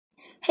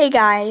Hey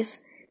guys,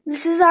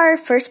 this is our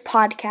first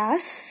podcast.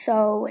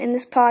 So in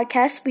this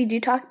podcast, we do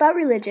talk about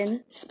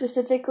religion,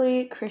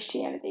 specifically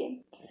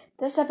Christianity.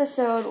 This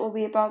episode will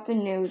be about the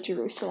New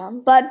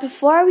Jerusalem. But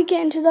before we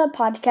get into the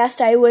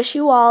podcast, I wish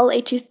you all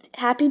a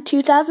happy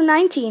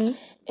 2019.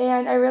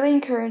 And I really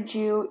encourage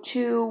you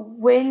to,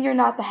 when you're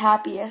not the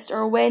happiest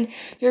or when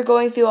you're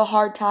going through a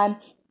hard time,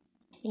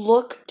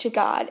 look to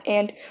God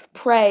and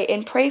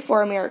pray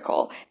for a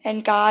miracle.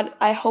 And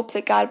I hope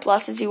that God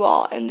blesses you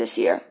all in this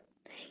year.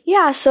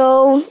 Yeah,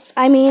 so,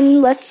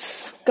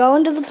 let's go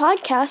into the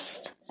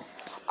podcast.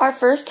 Our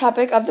first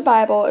topic of the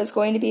Bible is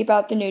going to be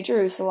about the New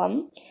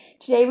Jerusalem.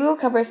 Today we will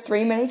cover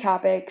 3 mini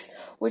topics,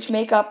 which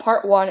make up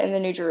part 1 in the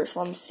New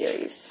Jerusalem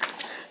series.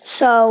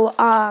 So,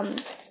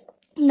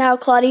 now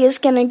Claudia is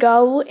going to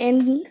go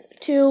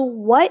into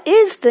what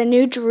is the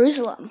New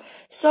Jerusalem.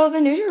 So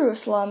the New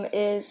Jerusalem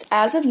is,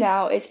 as of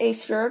now, is a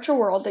spiritual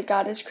world that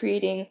God is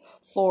creating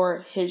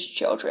for His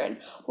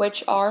children,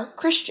 which are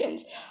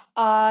Christians.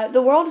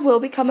 The world will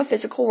become a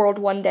physical world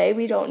one day.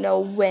 We don't know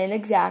when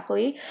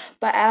exactly,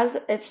 but as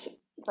it's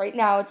right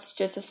now, it's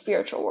just a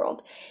spiritual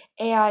world.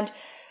 And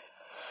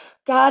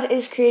God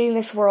is creating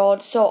this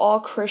world so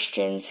all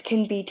Christians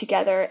can be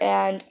together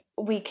and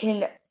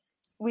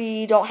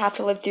we don't have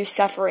to live through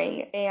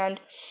suffering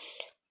and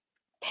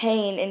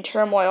pain and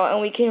turmoil,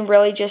 and we can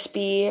really just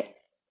be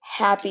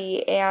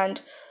happy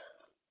and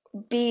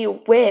be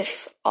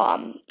with our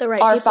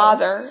people.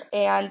 Father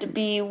and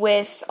be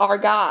with our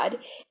God.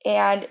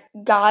 And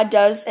God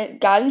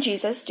and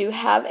Jesus do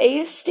have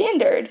a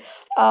standard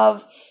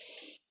of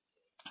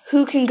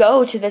who can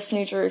go to this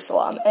New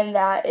Jerusalem, and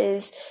that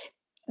is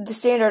the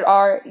standard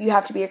are you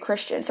have to be a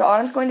Christian. So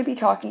Autumn's going to be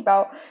talking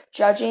about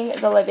judging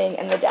the living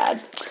and the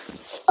dead.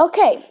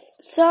 Okay,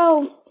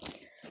 so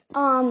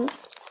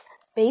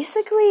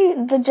basically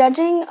the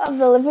judging of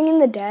the living and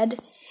the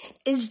dead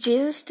is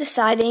Jesus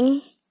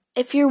deciding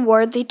if you're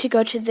worthy to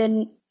go to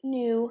the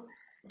New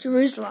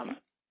Jerusalem.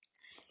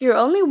 You're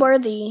only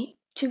worthy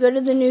to go to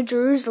the New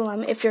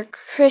Jerusalem if you're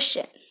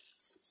Christian.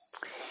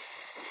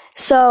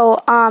 So,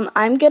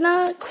 I'm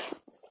gonna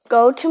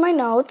go to my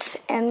notes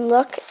and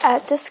look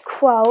at this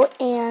quote,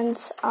 and,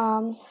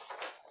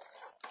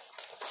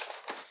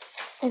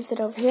 is it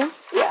over here?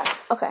 Yeah.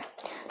 Okay.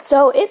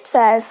 So it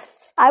says,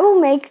 "I will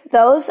make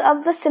those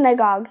of the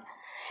synagogue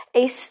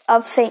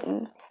of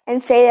Satan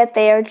and say that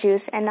they are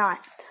Jews and not."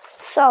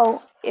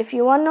 So, if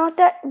you want to know what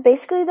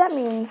that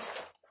means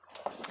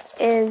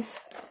is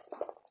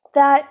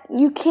that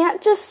you can't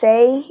just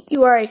say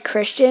you are a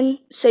Christian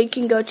so you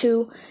can go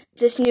to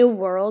this new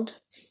world.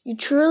 You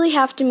truly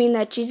have to mean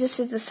that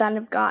Jesus is the Son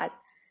of God.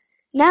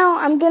 Now,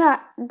 I'm going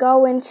to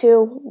go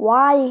into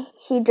why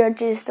He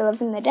judges the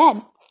living and the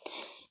dead.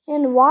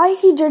 And why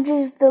He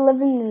judges the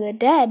living and the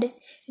dead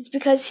is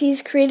because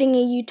He's creating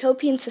a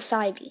utopian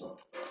society.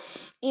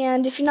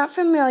 And if you're not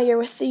familiar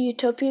with the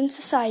utopian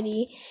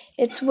society,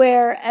 it's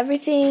where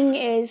everything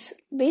is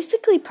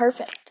basically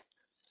perfect.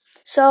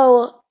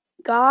 So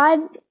God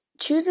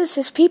chooses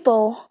His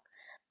people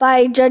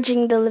by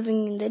judging the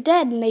living and the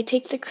dead, and they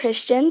take the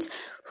Christians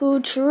who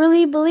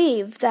truly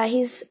believe that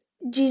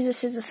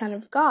Jesus is the Son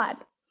of God.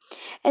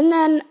 And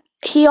then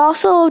He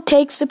also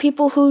takes the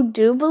people who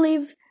do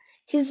believe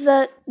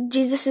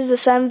Jesus is the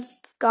Son of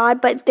God,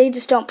 but they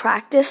just don't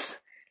practice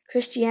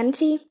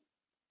Christianity.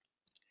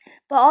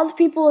 But all the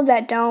people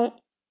that don't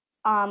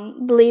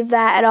believe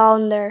that at all,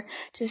 and they're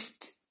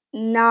just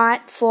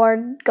not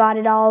for God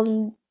at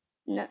all,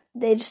 no,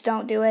 they just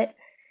don't do it.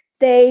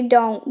 They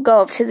don't go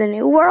up to the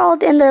new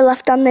world, and they're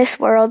left on this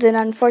world, and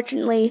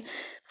unfortunately,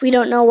 we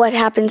don't know what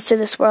happens to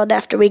this world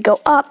after we go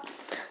up.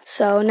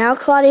 So now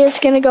Claudia's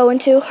going to go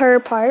into her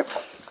part.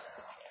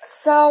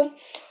 So,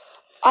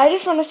 I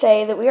just want to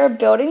say that we are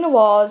building the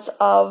walls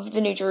of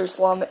the New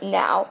Jerusalem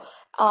now.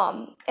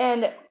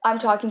 And I'm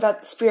talking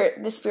about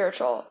the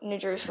spiritual New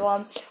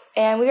Jerusalem.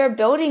 And we are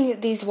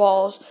building these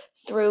walls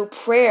through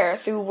prayer,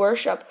 through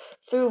worship,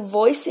 through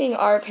voicing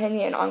our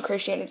opinion on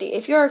Christianity.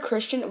 If you're a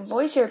Christian,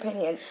 voice your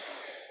opinion.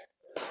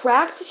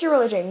 Practice your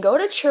religion. Go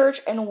to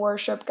church and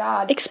worship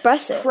God.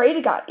 Express it. Pray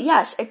to God.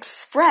 Yes,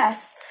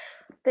 express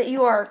that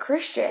you are a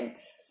Christian.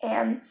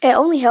 And it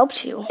only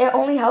helps you. It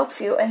only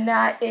helps you, and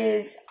that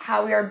is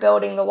how we are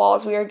building the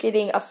walls. We are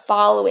getting a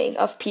following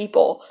of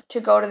people to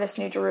go to this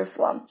New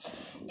Jerusalem.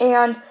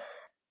 And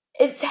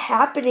it's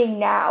happening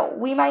now.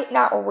 We might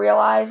not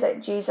realize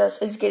that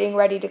Jesus is getting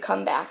ready to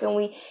come back.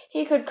 And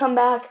he could come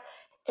back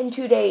in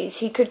 2 days.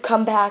 He could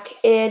come back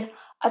in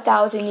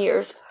 1,000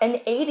 years,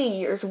 in 80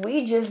 years.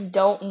 We just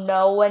don't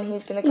know when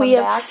He's going to come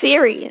back.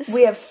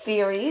 We have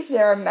theories.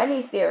 There are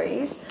many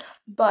theories,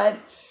 but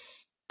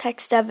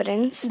text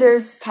evidence.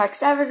 There's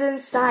text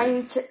evidence.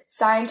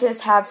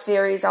 Scientists have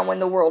theories on when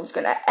the world's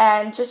going to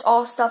end, just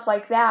all stuff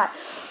like that.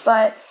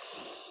 But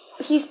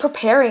He's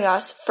preparing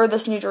us for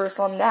this New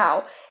Jerusalem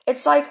now.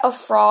 It's like a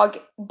frog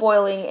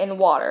boiling in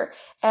water.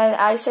 And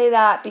I say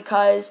that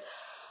because,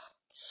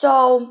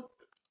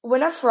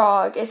 when a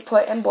frog is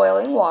put in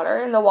boiling water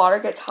and the water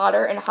gets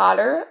hotter and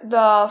hotter,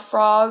 the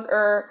frog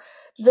or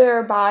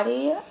their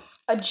body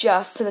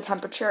adjust to the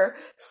temperature.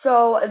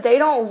 So they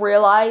don't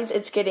realize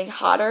it's getting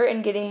hotter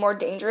and getting more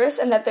dangerous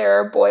and that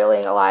they're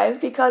boiling alive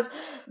because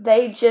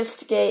they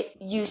just get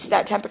used to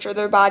that temperature.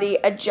 Their body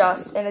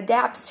adjusts and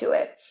adapts to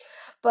it.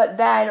 But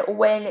then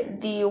when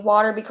the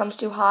water becomes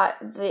too hot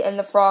and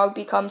the frog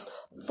becomes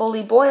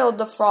fully boiled,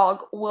 the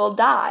frog will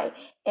die.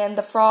 And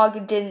the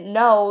frog didn't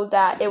know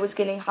that it was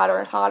getting hotter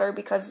and hotter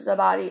because the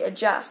body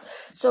adjusts.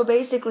 So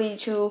basically,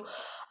 to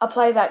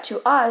apply that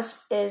to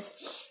us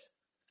is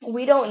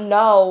we don't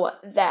know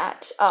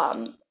that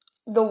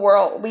the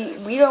world,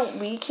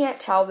 we can't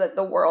tell that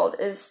the world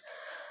is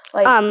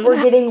like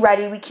we're getting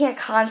ready. We can't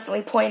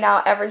constantly point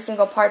out every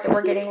single part that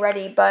we're getting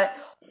ready, but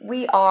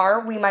we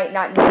might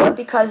not know it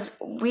because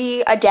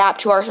we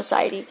adapt to our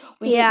society.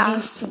 We get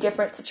used to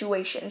different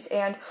situations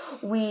and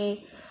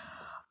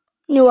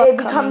it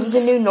becomes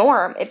the new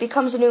norm. It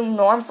becomes a new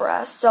norm for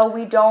us. So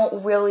we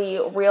don't really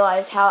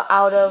realize how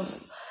out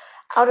of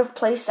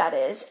place that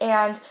is.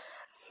 And,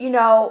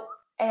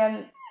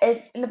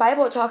 in the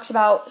Bible it talks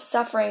about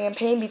suffering and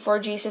pain before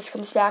Jesus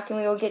comes back, and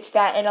we will get to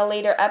that in a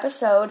later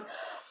episode.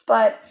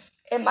 But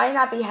it might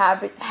not be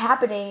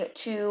happening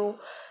to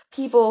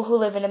people who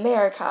live in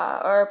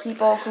America or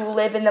people who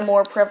live in the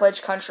more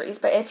privileged countries.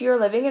 But if you're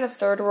living in a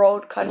third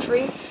world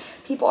country,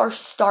 people are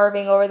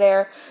starving over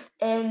there.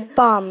 And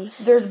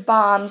there's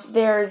bombs.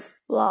 There's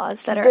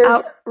laws that are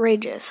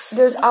outrageous.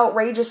 There's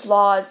outrageous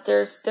laws.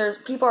 There's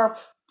people are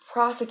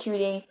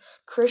prosecuting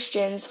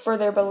Christians for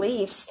their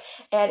beliefs,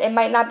 and it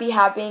might not be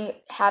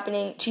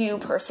happening to you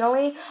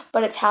personally,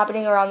 but it's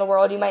happening around the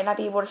world. You might not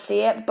be able to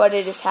see it, but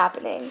it is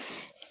happening.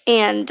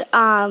 And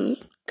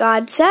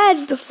God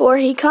said before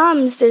he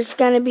comes, there's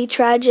going to be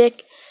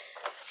tragic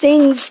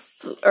things,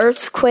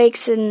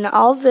 earthquakes, and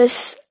all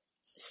this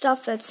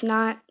stuff that's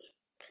not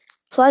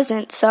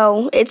pleasant.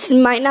 So it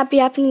might not be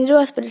happening to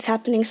us, but it's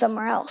happening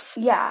somewhere else.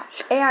 Yeah,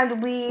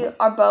 and we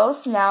are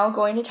both now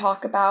going to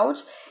talk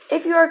about,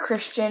 if you're a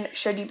Christian,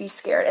 should you be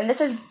scared? And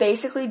this is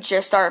basically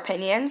just our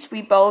opinions.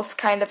 We both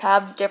kind of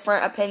have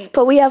different opinions.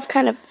 But we have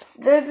kind of...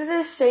 They're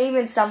the same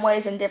in some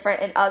ways and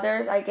different in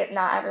others. I get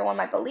not everyone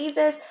might believe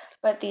this,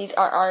 but these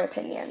are our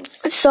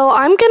opinions. So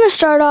I'm going to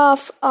start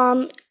off,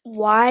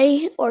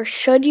 why or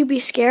should you be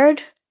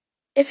scared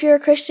if you're a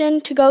Christian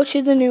to go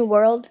to the New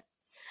World?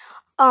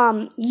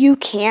 You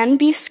can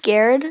be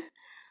scared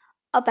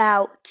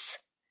about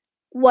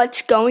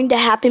what's going to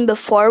happen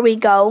before we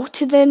go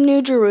to the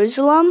New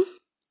Jerusalem.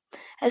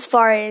 As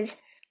far as,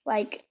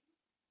 like,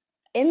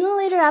 in the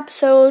later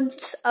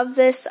episodes of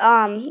this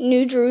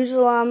New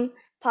Jerusalem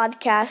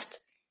podcast,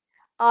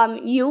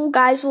 you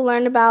guys will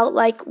learn about,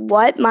 like,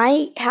 what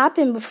might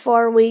happen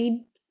before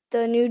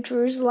the New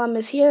Jerusalem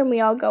is here and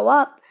we all go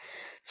up.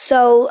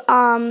 So,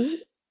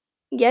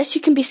 yes,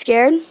 you can be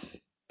scared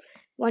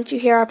once you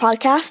hear our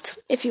podcast,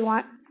 if you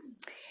want.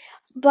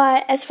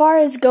 But as far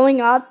as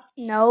going up,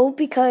 no,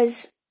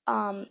 because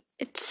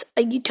it's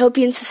a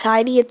utopian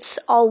society. It's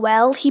all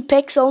well. He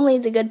picks only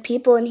the good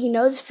people, and he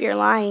knows if you're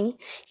lying.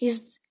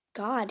 He's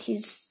God.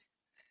 He's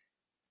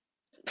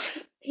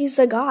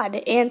a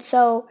God. And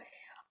so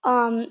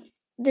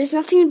there's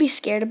nothing to be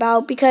scared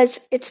about because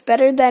it's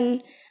better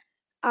than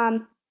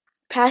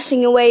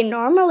passing away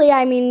normally.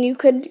 I mean, you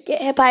could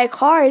get hit by a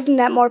car. Isn't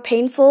that more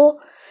painful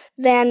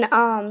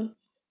than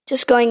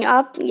just going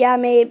up? Yeah, it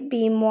may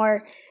be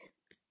more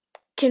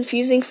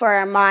confusing for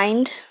our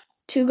mind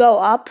to go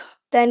up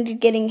than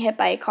getting hit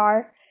by a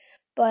car.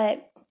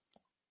 But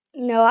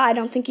no, I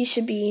don't think you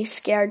should be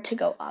scared to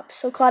go up.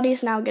 So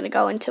Claudia's now going to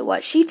go into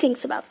what she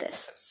thinks about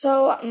this.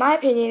 So my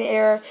opinion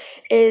here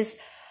is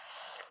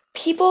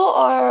people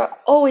are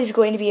always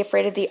going to be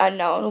afraid of the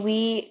unknown.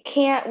 We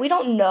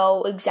don't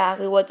know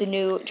exactly what the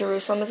New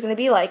Jerusalem is going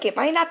to be like. It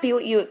might not be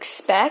what you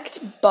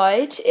expect,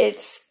 but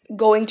it's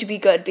going to be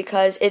good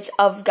because it's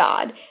of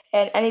God.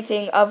 And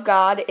anything of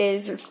God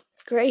is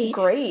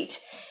great.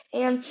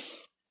 And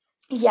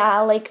yeah,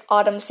 like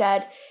Autumn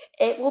said,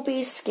 it will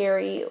be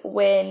scary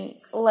when,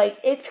 like,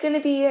 it's going to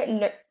be,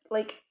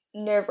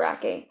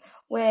 nerve-wracking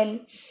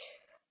when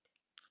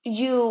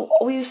you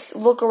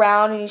look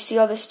around and you see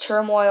all this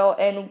turmoil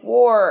and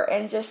war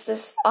and just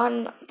this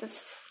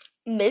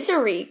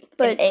misery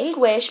and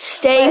anguish.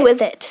 Stay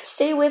with it.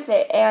 Stay with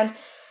it and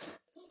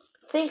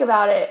think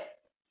about it.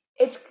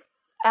 It's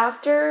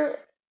after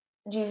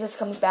Jesus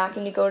comes back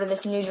and you go to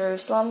this New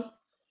Jerusalem,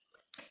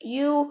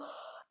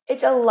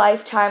 it's a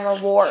lifetime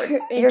reward.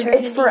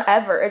 It's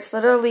forever. It's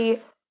literally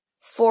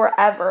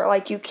forever.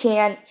 Like, you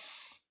can't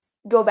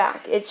go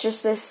back. It's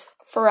just this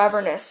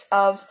foreverness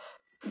of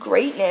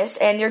greatness,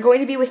 and you're going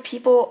to be with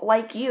people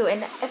like you.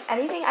 And if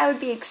anything, I would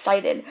be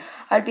excited.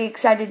 I'd be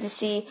excited to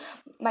see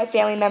my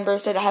family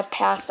members that have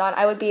passed on.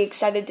 I would be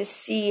excited to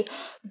see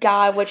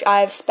God, which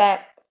I have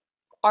spent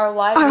our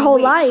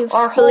whole lives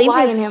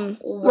believing in Him,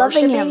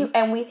 loving Him.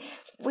 And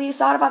we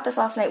thought about this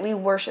last night. We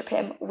worship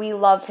Him. We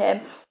love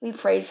Him. We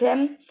praise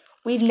Him.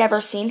 We've never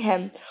seen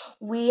Him.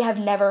 We have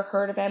never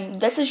heard of Him.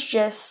 This is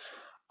just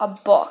a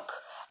book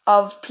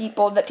of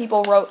people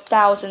wrote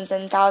thousands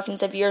and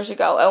thousands of years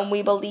ago, and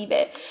we believe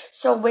it.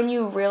 So when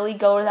you really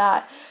go to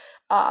that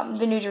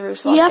the New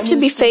Jerusalem. You have to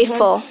be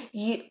faithful.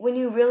 When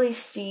you really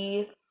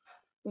see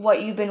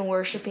what you've been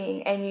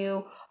worshiping and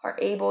you are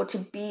able to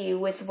be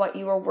with what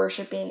you are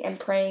worshiping and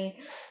praying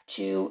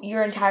to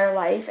your entire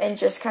life, and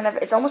just kind of,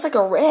 it's almost like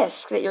a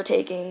risk that you're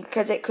taking,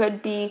 because it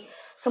could be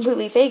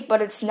completely fake,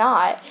 but it's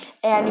not,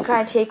 and you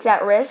kind of take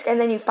that risk, and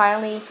then you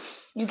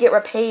get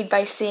repaid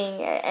by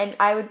seeing it, and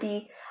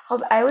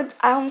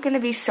I'm gonna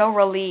be so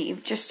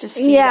relieved just to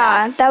see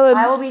that.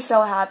 I will be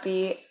so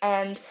happy,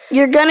 and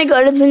you're gonna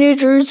go to the New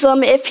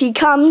Jerusalem if he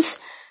comes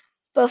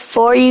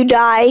before you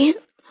die,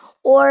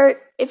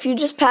 or if you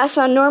just pass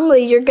on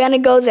normally, you're gonna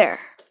go there.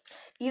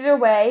 Either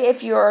way,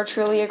 if you are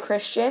truly a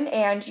Christian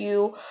and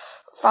you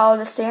follow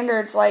the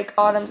standards, like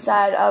Autumn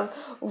said, of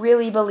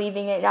really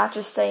believing it, not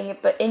just saying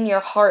it, but in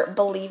your heart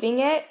believing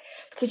it,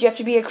 because you have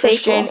to be a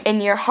Christian in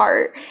your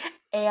heart.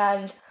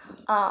 And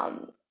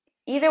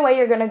either way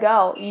you're going to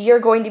go. You're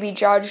going to be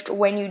judged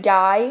when you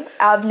die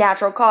of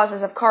natural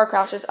causes, of car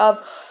crashes,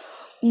 of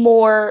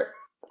more,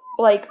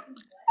 like,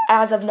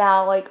 as of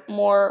now, like,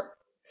 more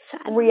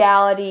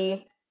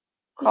reality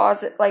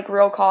causes, like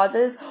real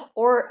causes,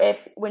 or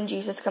if when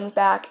Jesus comes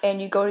back and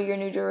you go to your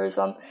New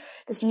Jerusalem,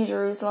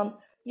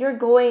 you're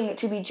going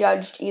to be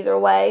judged either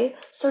way.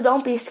 So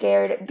don't be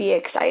scared, be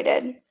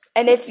excited.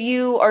 And if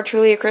you are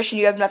truly a Christian,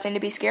 you have nothing to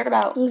be scared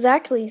about.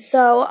 Exactly.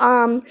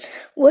 So,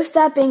 with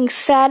that being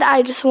said,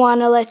 I just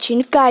want to let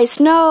you guys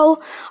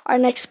know our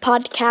next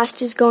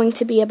podcast is going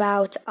to be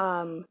about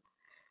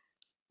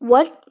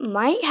what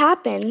might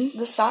happen.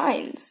 The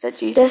signs that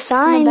Jesus is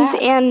coming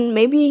back. And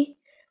maybe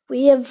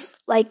we have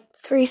like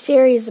 3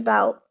 theories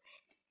about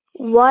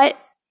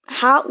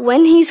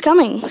when he's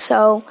coming.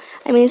 So,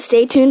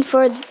 stay tuned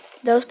for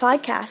those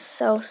podcasts.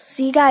 So,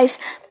 see you guys.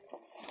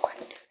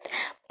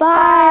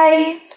 Bye.